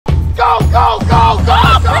go, go, go, go,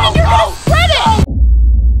 Oh, go, Brendan, you're gonna spread it!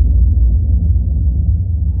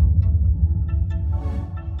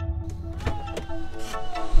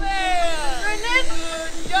 Brendan?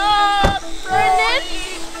 Good job, Brendan?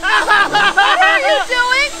 Brody. What are you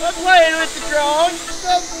doing? I'm playing with the drone.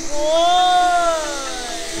 Good boy.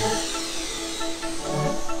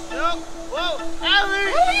 No, whoa,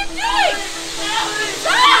 Allie. What are you doing? Allie.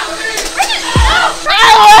 Stop! Allie. Brendan, stop!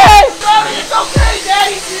 Allie! Brody, it's okay.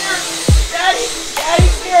 Daddy's here.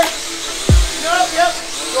 Daddy's here. Nope, yep.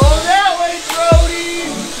 Go that way, Brody.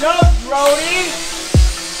 Nope, Brody.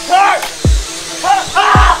 Turn.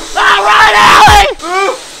 Run, Allie!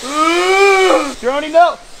 Ooh. Droney,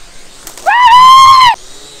 no.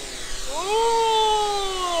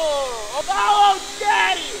 Ooh. Follow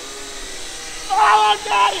Daddy. Follow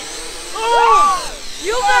Daddy. Ooh.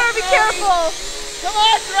 You better be careful! Come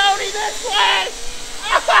on, Droney, this way.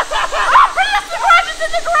 Oh, Brendan, it's the garage! It's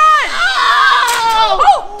in the garage! Oh!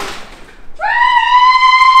 Oh!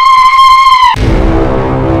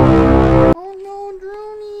 Oh no,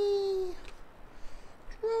 Droney.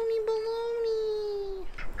 Droney baloney.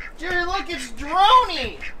 Jerry, look, it's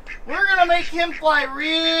Droney. We're gonna make him fly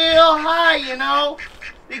real high, you know,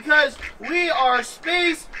 because we are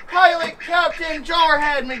Space Pilot Captain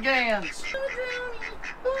Jarhead McGanns. Droney baloney.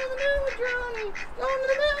 Go to the mountain, Droney. Go to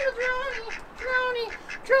the mountain, Droney.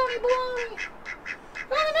 Droney.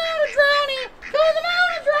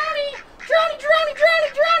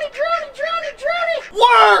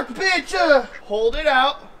 Work, bitch! Hold it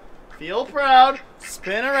out. Feel proud.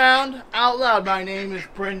 Spin around. Out loud. My name is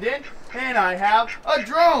Brendan, and I have a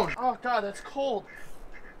drone. Oh, God, that's cold.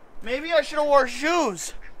 Maybe I should have wore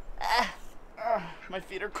shoes. My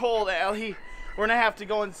feet are cold, Allie. We're gonna have to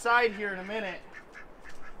go inside here in a minute.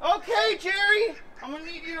 Okay, Jerry. I'm gonna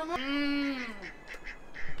need you to move.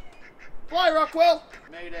 Fly, Rockwell.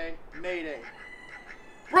 Mayday. Mayday.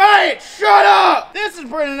 Brian, shut up! This is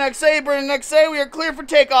Brendan XA. Brendan XA. We are clear for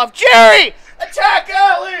takeoff. Jerry, attack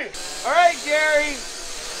Allie! All right, Jerry.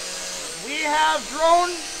 We have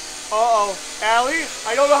drone. Uh-oh. Allie,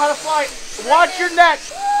 I don't know how to fly. Watch your neck.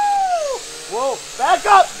 Whoa. Back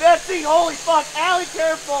up, Betsy. Holy fuck. Allie,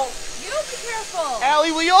 careful. You be careful!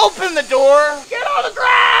 Allie, will you open the door? Get on the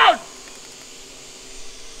ground!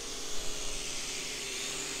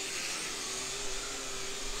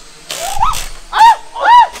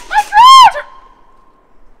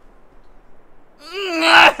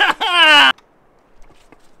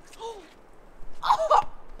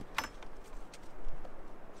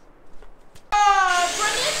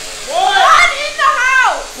 Brendan? What? Not in the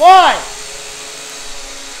house! Why?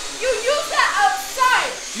 You use that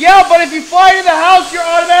outside! Yeah, but if you fly to the house, you're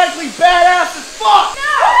automatically badass as fuck! No!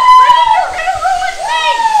 Brendan, you're gonna ruin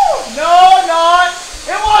things! No, not.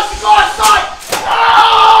 It wants to go outside!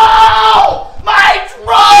 No! My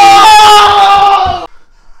drone!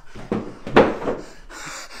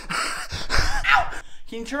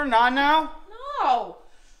 Can you turn it on now? No!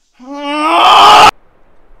 No!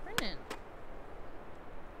 Brendan.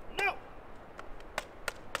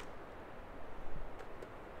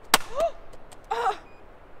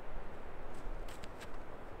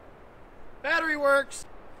 Battery works.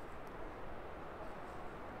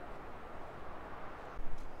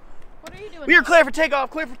 What are you doing? We are clear for takeoff.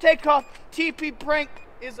 Clear for takeoff. TP prank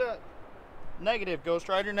is a negative. Ghost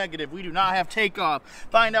Rider negative. We do not have takeoff.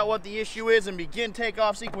 Find out what the issue is and begin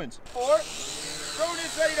takeoff sequence. 4. Drone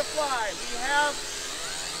is ready to fly. We have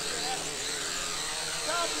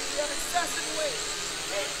excessive weight.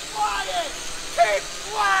 Keep flying. Keep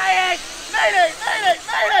flying. Mayday! Mayday!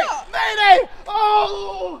 Mayday! Mayday!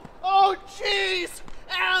 Oh! Oh, jeez!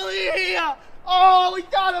 Allie! Oh, we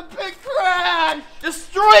got a big crash!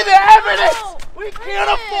 Destroy the evidence! No, We can't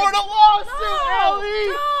Brendan. afford a lawsuit, No, Allie!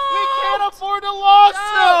 We don't. can't afford a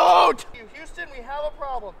lawsuit! Houston, we have a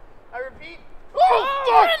problem. I repeat. Oh,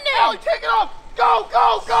 fuck! Brendan. Allie, take it off! Go,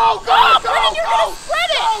 go, go, go, Oh, go, Brendan, you're go! gonna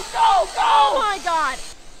spread it. Go, go, go! Oh my god!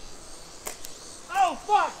 Oh,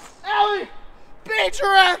 fuck! Allie!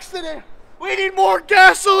 Major accident! We need more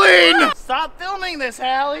gasoline! Stop filming this,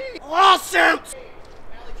 Allie! Lawsuit!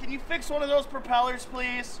 Allie, can you fix one of those propellers,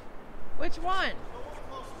 please? Which one? The one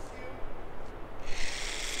closest to you.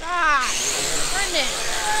 Stop! Brendan!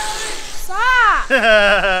 Stop!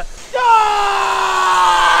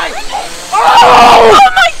 Die! Oh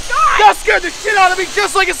my god! That scared the shit out of me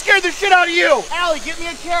just like it scared the shit out of you! Allie, give me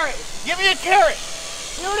a carrot! Give me a carrot!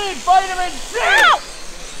 You need vitamin C! Ow!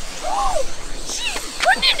 Oh, jeez,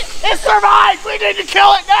 Brendan! It survived! We need to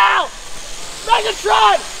kill it now!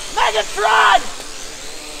 Megatron! Megatron!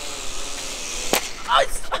 Oh,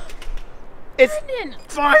 It's Brendan!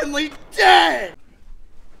 finally dead!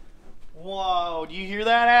 Whoa, do you hear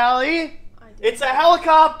that, Allie? It's a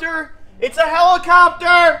helicopter! It's a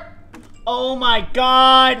helicopter! Oh my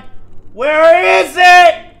god! Where is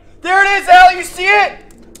it? There it is, Allie, you see it?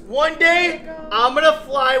 One day, I'm gonna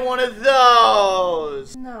fly one of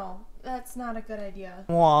those. No, that's not a good idea.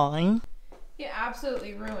 Why? You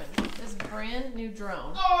absolutely ruined this brand new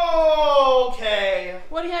drone. Okay.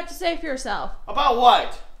 What do you have to say for yourself About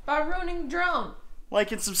what? about ruining the drone?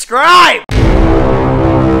 Like and subscribe!